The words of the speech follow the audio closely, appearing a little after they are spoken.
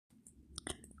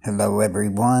Hello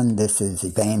everyone, this is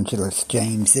Evangelist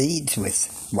James Eads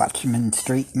with Watchman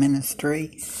Street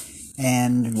Ministry,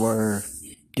 and we're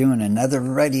doing another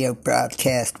radio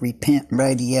broadcast, Repent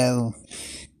Radio,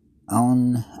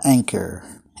 on Anchor,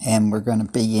 and we're going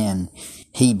to be in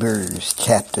Hebrews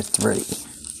chapter 3.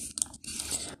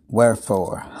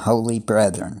 Wherefore, holy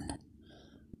brethren,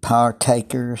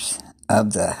 partakers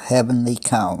of the heavenly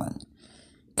calling,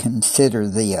 consider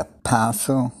the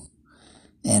apostle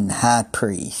and high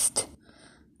priest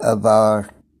of our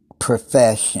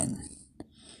profession,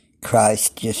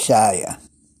 Christ Josiah.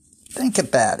 Think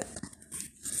about it.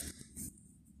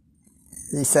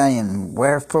 He's saying,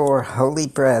 wherefore, holy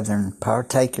brethren,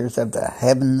 partakers of the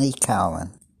heavenly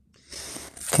calling,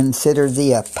 consider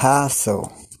the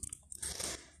apostle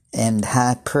and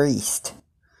high priest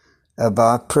of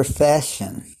our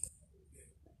profession,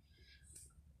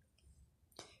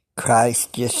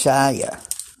 Christ Josiah.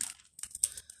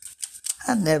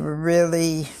 I never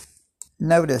really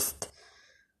noticed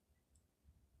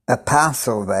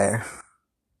apostle there,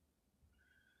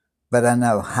 but I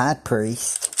know high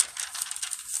priest.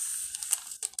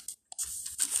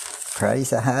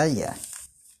 Praise Ahia.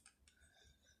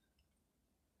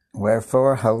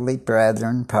 Wherefore, holy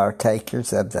brethren,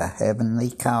 partakers of the heavenly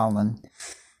calling,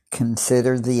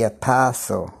 consider the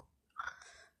apostle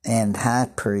and high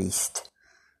priest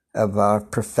of our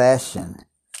profession,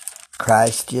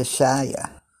 Christ Josiah,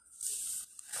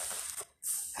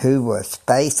 who was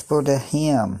faithful to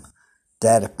him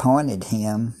that appointed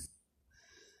him,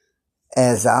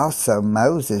 as also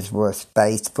Moses was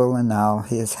faithful in all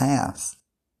his house.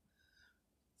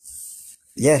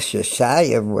 Yes,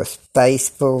 Josiah was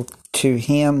faithful to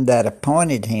him that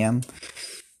appointed him,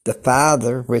 the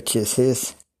Father, which is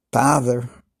his Father,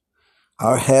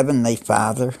 our Heavenly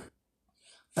Father,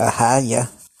 Ahia,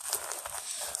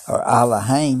 or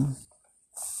Elohim,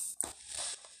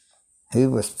 who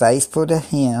was faithful to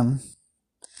him.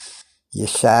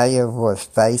 Josiah was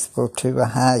faithful to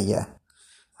Ahia,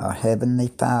 our Heavenly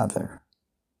Father,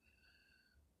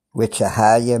 which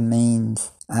Ahia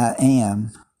means I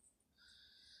am,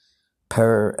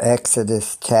 per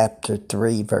Exodus chapter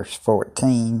 3 verse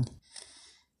 14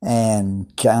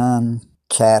 and John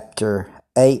chapter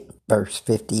 8 verse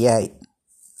 58.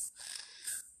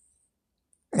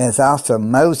 As also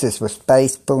Moses was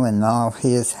faithful in all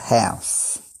his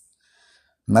house.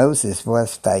 Moses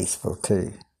was faithful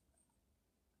too.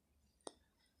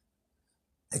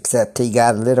 Except he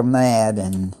got a little mad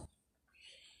and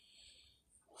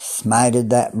smited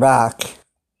that rock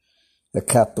a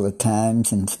couple of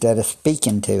times instead of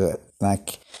speaking to it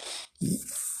like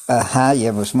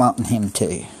Ahia was wanting him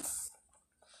to.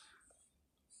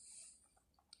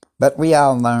 But we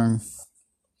all learn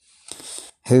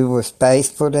who was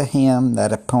faithful to him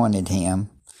that appointed him,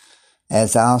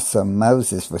 as also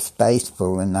Moses was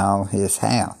faithful in all his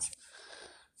house.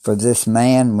 For this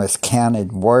man was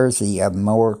counted worthy of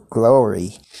more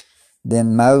glory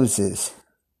than Moses.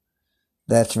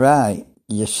 That's right,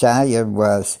 Josiah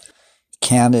was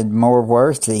counted more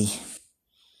worthy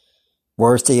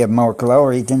of more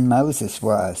glory than Moses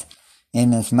was,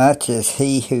 inasmuch as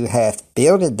he who hath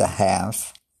builded the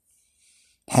house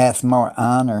hath more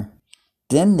honor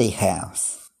than the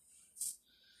house.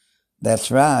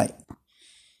 That's right.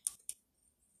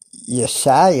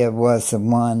 Josiah was the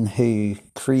one who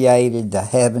created the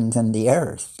heavens and the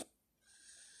earth.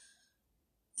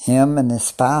 Him and his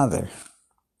father.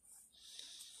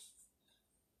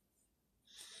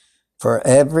 For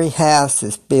every house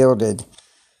is builded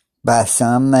by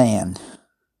some man,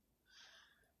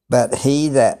 but he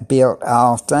that built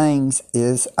all things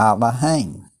is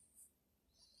Elohim.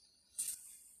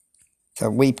 So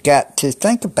we've got to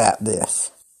think about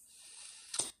this.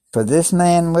 For this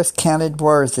man was counted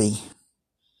worthy,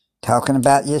 talking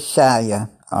about Josiah,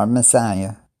 our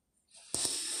Messiah,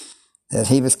 that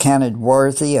he was counted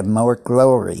worthy of more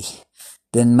glory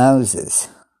than Moses,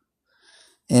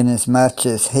 inasmuch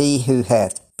as he who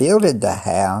hath builded the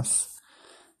house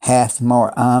hath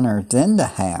more honor than the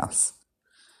house.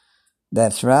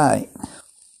 That's right.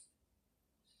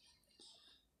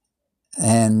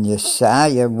 And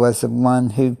Josiah was the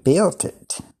one who built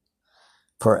it.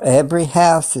 For every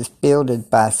house is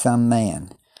builded by some man,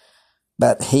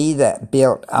 but he that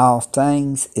built all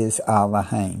things is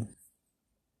Elohim.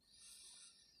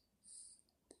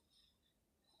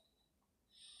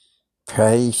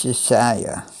 Praise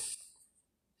Josiah.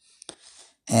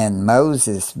 And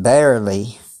Moses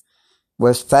verily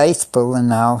was faithful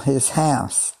in all his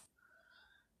house,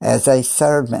 as a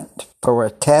servant for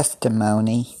a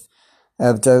testimony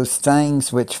of those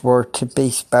things which were to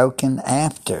be spoken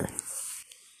after.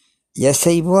 Yes,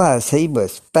 he was. He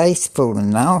was faithful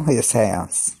in all his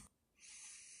house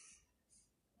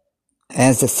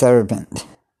as a servant,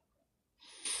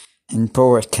 and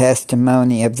for a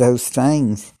testimony of those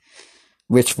things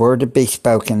which were to be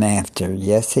spoken after.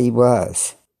 Yes, he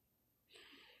was.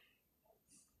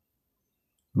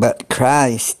 But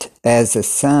Christ as a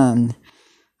son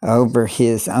over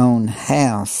his own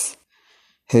house,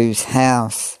 whose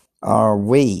house are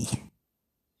we,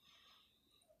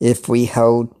 if we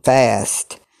hold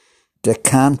fast the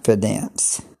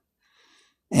confidence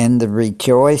and the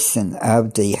rejoicing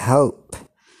of the hope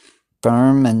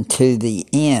firm unto the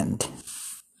end.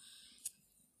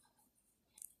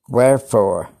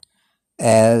 Wherefore,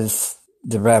 as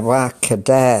the Ruach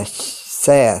Kadesh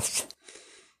saith,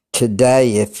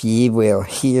 today if ye will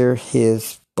hear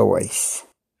his voice,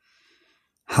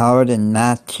 harden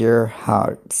not your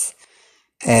hearts,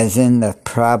 as in the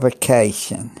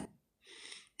provocation,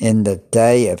 in the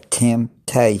day of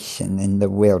temptation in the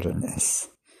wilderness.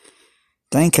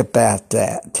 Think about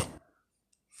that.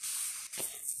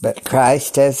 But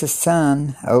Christ as a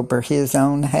son over his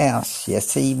own house,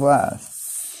 yes, he was.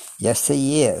 Yes,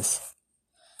 he is.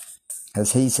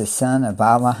 Because he's the son of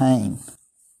Elohim.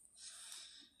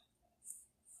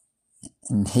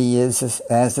 And he is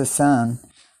as a son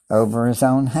over his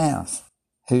own house.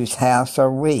 Whose house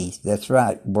are we? That's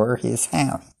right, we're his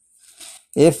house.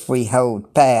 If we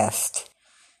hold fast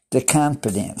the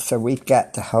confidence. So we've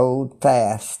got to hold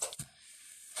fast.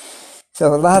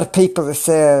 So a lot of people that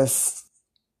says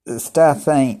the stuff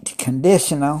ain't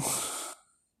conditional,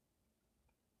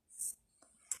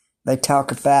 they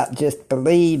talk about just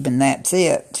believe and that's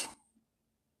it.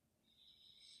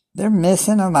 They're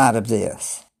missing a lot of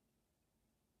this.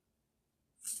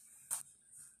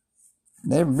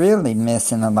 They're really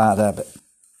missing a lot of it.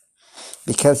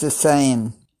 Because it's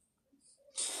saying,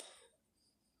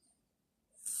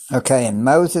 okay, and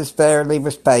Moses verily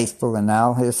was faithful in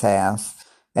all his house,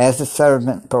 as a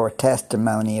servant for a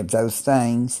testimony of those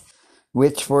things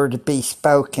which were to be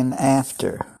spoken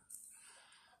after.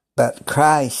 But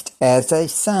Christ as a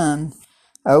son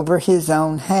over his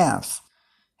own house,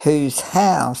 whose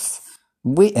house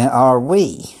are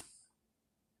we.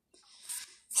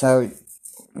 So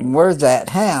we're that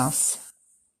house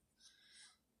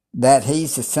that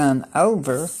he's the son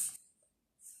over,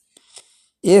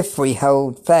 if we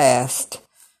hold fast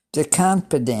the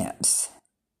confidence.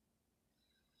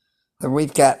 So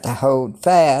we've got to hold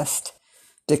fast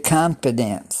the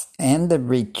confidence and the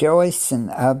rejoicing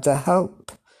of the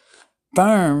hope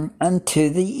firm unto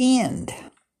the end.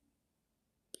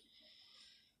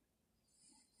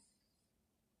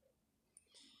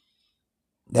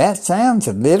 That sounds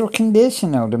a little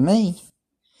conditional to me.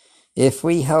 If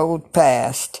we hold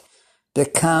fast the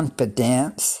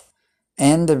confidence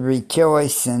and the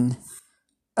rejoicing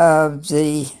of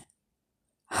the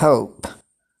hope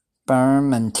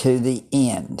firm unto the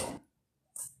end.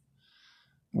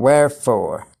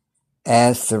 Wherefore,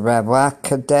 as the Ruach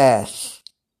Kadesh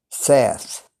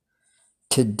saith,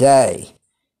 today,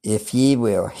 if ye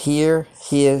will hear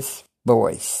his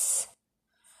voice,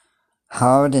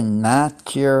 harden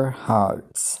not your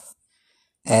hearts,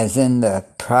 as in the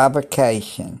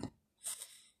provocation,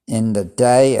 in the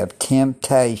day of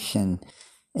temptation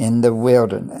in the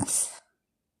wilderness.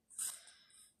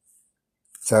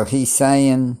 So he's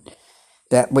saying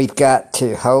that we've got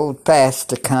to hold fast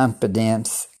the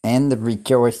confidence and the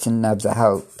rejoicing of the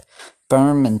hope,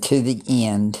 firm unto the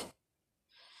end.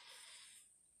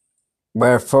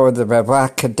 Wherefore the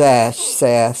Ruach Kadesh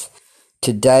saith,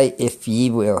 today if ye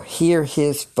will hear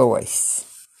his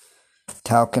voice,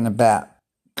 talking about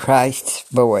Christ's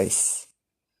voice,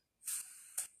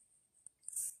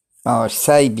 our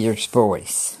Savior's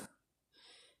voice,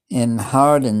 and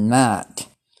harden not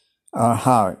our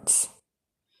hearts,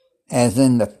 as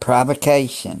in the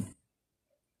provocation,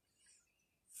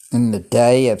 in the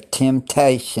day of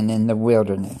temptation in the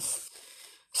wilderness.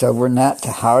 So we're not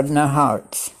to harden our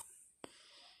hearts.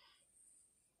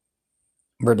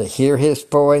 We're to hear his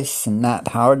voice and not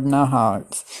harden our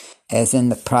hearts, as in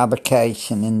the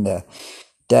provocation in the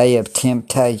day of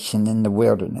temptation in the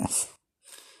wilderness,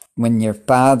 when your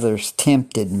fathers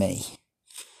tempted me,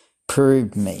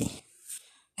 proved me,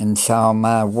 and saw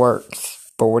my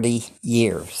works 40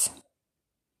 years.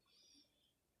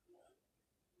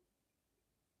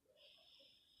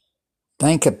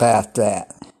 Think about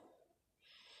that.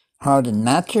 Harden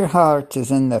not your hearts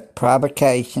as in the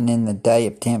provocation in the day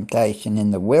of temptation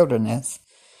in the wilderness,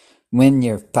 when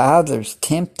your fathers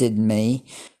tempted me,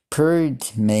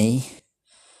 proved me,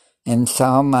 and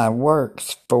saw my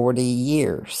works 40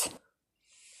 years.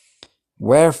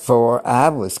 Wherefore I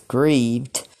was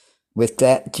grieved with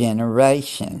that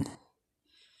generation,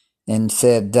 and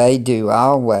said, they do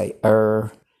always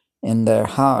err in their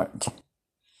heart,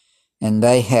 and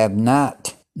they have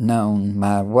not known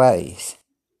my ways.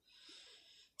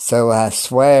 So I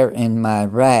swear in my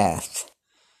wrath,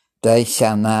 they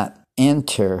shall not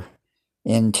enter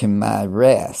into my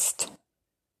rest.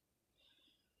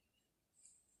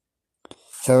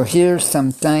 So here's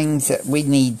some things that we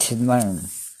need to learn.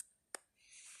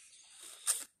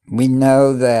 We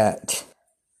know that,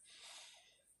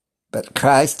 but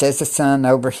Christ as a son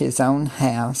over his own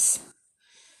house,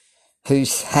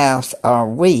 whose house are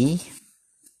we,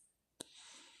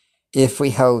 if we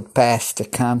hold fast the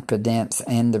confidence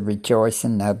and the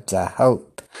rejoicing of the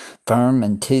hope firm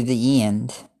unto the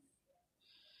end.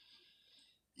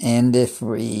 And if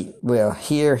we will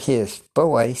hear his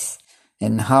voice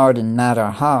and harden not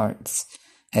our hearts,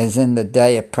 as in the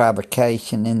day of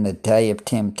provocation, in the day of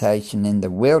temptation in the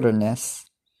wilderness,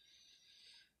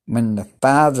 when the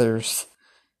fathers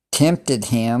tempted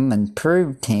him and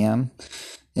proved him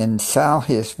and saw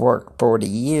his work 40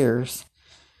 years,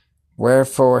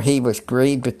 wherefore he was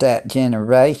grieved with that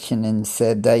generation and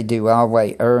said, they do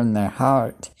always err in their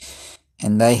heart,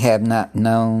 and they have not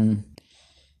known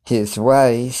his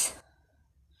ways.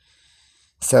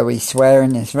 So he sware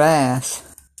in his wrath,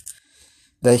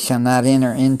 they shall not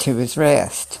enter into his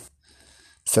rest.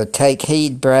 So take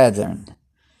heed, brethren,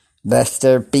 lest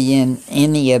there be in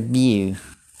any of you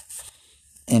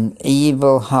an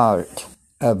evil heart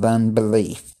of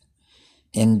unbelief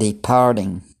in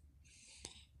departing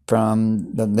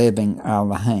from the living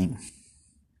Elohim.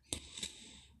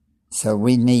 So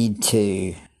we need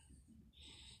to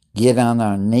get on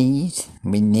our knees.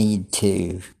 We need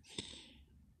to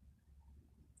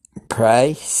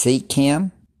pray, seek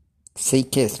him,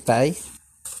 seek his face.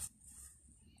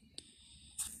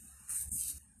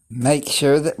 Make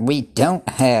sure that we don't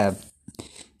have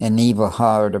an evil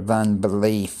heart of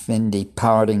unbelief in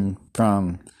departing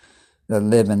from the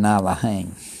living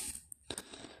Elohim.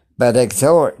 But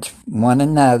exhort one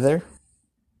another,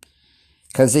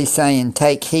 because he's saying,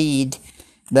 take heed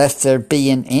lest there be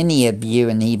in any of you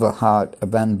an evil heart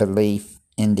of unbelief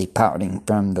in departing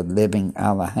from the living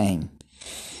Elohim.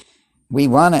 We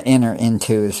want to enter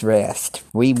into his rest.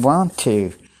 We want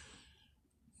to.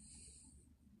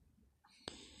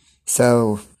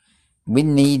 So we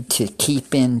need to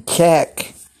keep in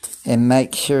check and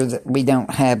make sure that we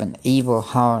don't have an evil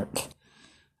heart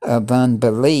of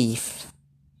unbelief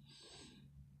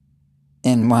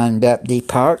and wind up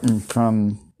departing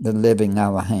from the living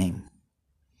Elohim.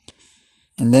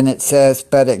 And then it says,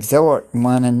 but exhort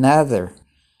one another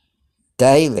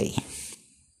daily,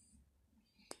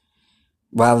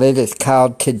 while it is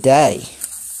called today,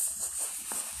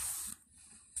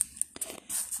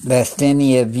 lest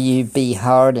any of you be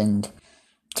hardened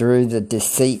through the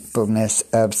deceitfulness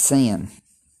of sin.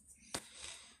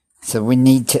 So we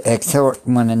need to exhort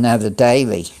one another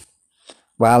daily,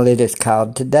 while it is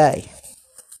called today,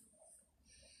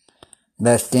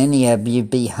 lest any of you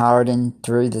be hardened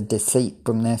through the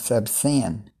deceitfulness of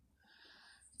sin.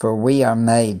 For we are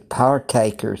made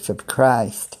partakers of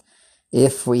Christ,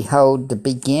 if we hold the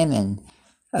beginning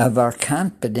of our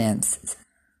confidence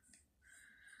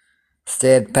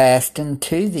steadfast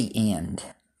unto the end.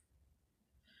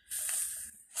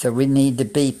 So we need to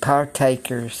be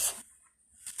partakers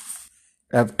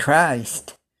of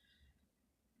Christ.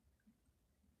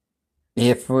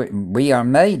 If we are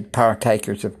made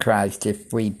partakers of Christ,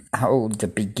 if we hold the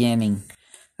beginning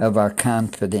of our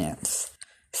confidence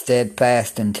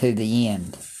steadfast unto the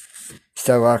end.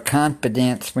 So our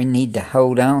confidence we need to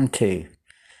hold on to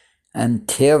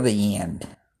until the end.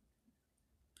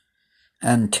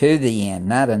 Unto the end,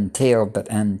 not until,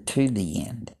 but unto the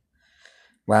end.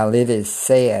 While it is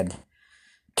said,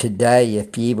 today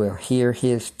if ye will hear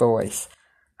his voice,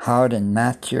 harden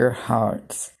not your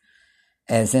hearts,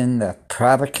 as in the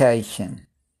provocation.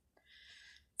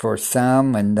 For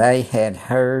some, when they had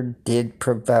heard, did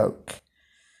provoke.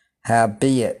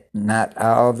 Howbeit, not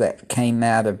all that came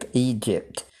out of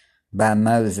Egypt by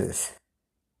Moses.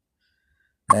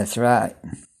 That's right.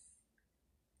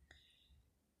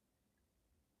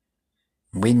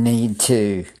 We need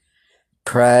to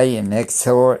pray and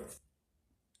exhort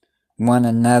one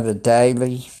another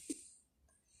daily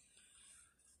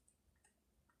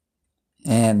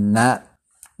and not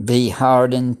be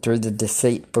hardened through the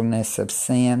deceitfulness of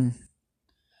sin.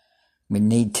 We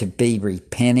need to be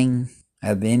repenting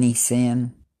of any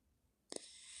sin,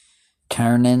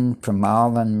 turning from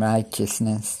all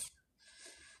unrighteousness,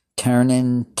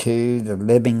 turning to the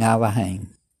living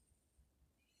Elohim.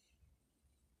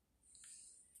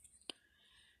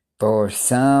 For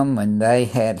some, when they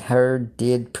had heard,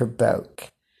 did provoke.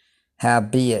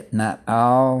 Howbeit not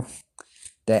all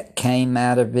that came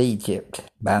out of Egypt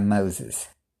by Moses.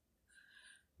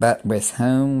 But with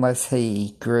whom was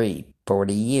he grieved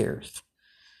 40 years?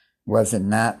 Was it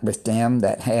not with them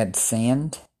that had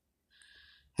sinned,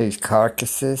 whose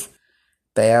carcasses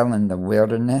fell in the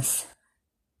wilderness?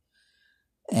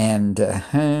 And to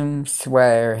whom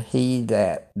sware he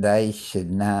that they should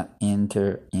not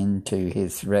enter into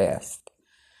his rest,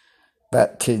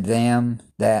 but to them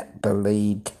that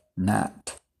believed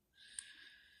not.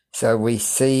 So we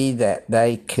see that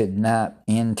they could not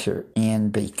enter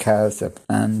in because of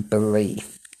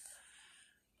unbelief.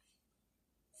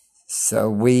 So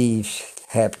we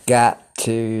have got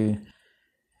to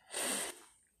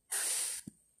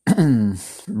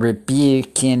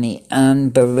rebuke any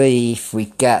unbelief.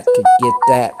 We've got to get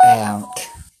that out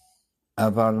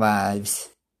of our lives.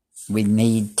 We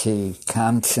need to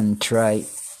concentrate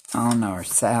on our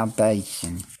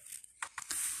salvation,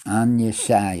 on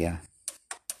Yeshua.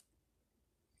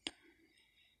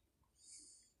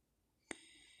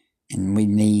 And we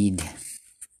need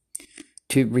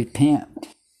to repent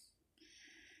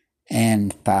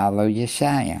and follow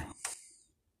Yeshua.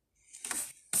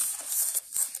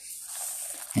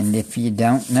 And if you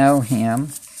don't know him,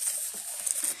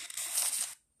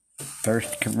 1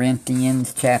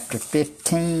 Corinthians chapter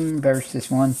 15, verses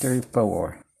 1 through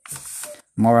 4.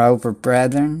 Moreover,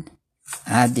 brethren,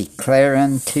 I declare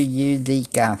unto you the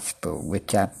gospel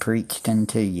which I preached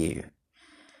unto you,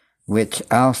 which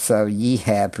also ye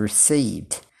have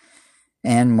received,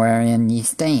 and wherein ye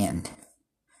stand,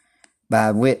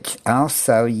 by which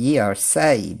also ye are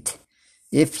saved,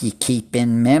 if ye keep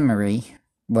in memory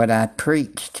what I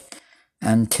preached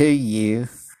unto you,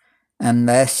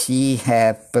 unless ye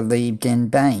have believed in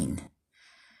vain.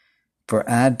 For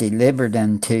I delivered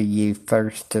unto you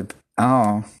first of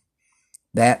all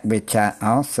that which I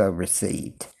also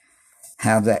received,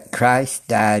 how that Christ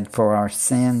died for our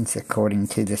sins according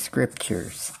to the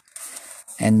Scriptures,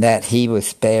 and that he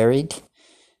was buried,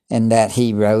 and that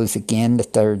he rose again the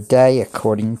third day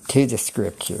according to the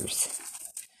Scriptures.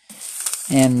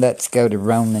 And let's go to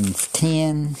Romans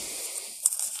 10,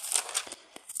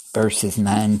 verses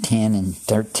 9, 10, and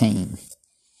 13.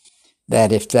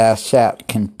 That if thou shalt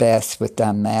confess with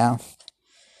thy mouth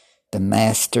the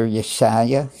Master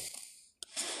Yeshua,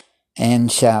 and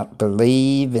shalt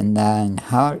believe in thine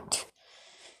heart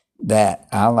that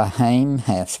Elohim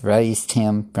hath raised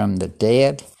him from the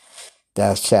dead,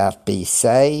 thou shalt be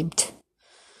saved.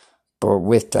 For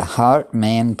with the heart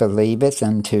man believeth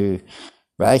unto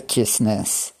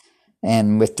righteousness,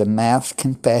 and with the mouth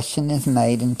confession is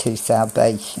made unto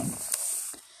salvation.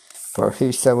 For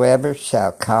whosoever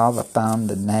shall call upon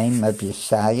the name of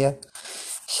Yeshua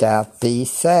shall be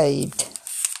saved.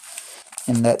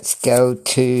 And let's go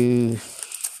to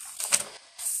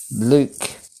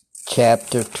Luke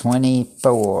chapter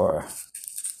 24,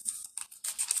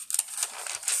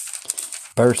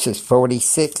 verses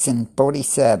 46 and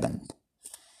 47.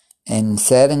 And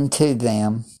said unto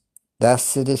them,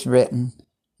 Thus it is written,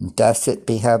 and thus it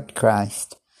behoved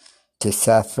Christ, to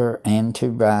suffer and to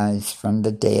rise from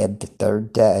the dead the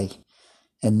third day,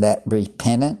 and that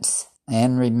repentance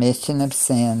and remission of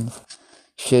sins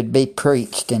should be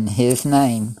preached in his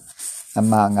name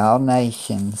among all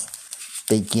nations,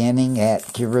 beginning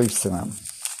at Jerusalem.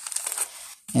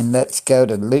 And let's go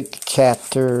to Luke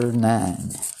chapter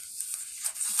 9,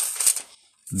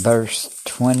 verse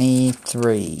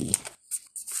 23.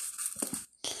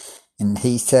 And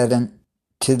he said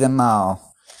unto them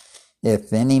all,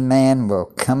 If any man will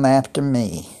come after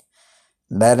me,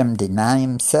 let him deny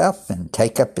himself and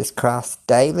take up his cross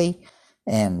daily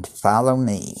and follow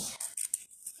me.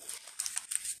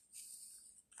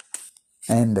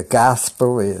 And the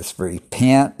gospel is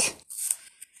repent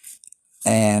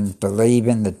and believe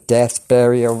in the death,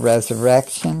 burial,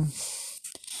 resurrection.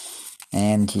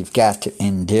 And you've got to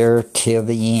endure till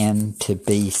the end to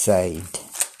be saved.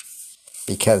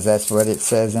 Because that's what it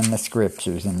says in the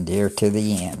Scriptures, endure to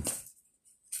the end.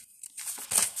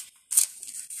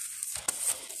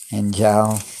 And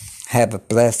y'all have a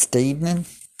blessed evening.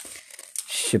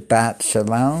 Shabbat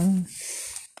Shalom.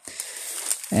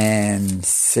 And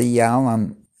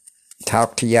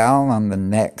talk to y'all on the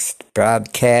next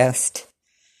broadcast.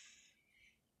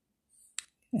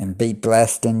 And be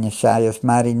blessed in Yeshua's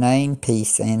mighty name.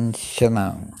 Peace and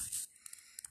Shalom.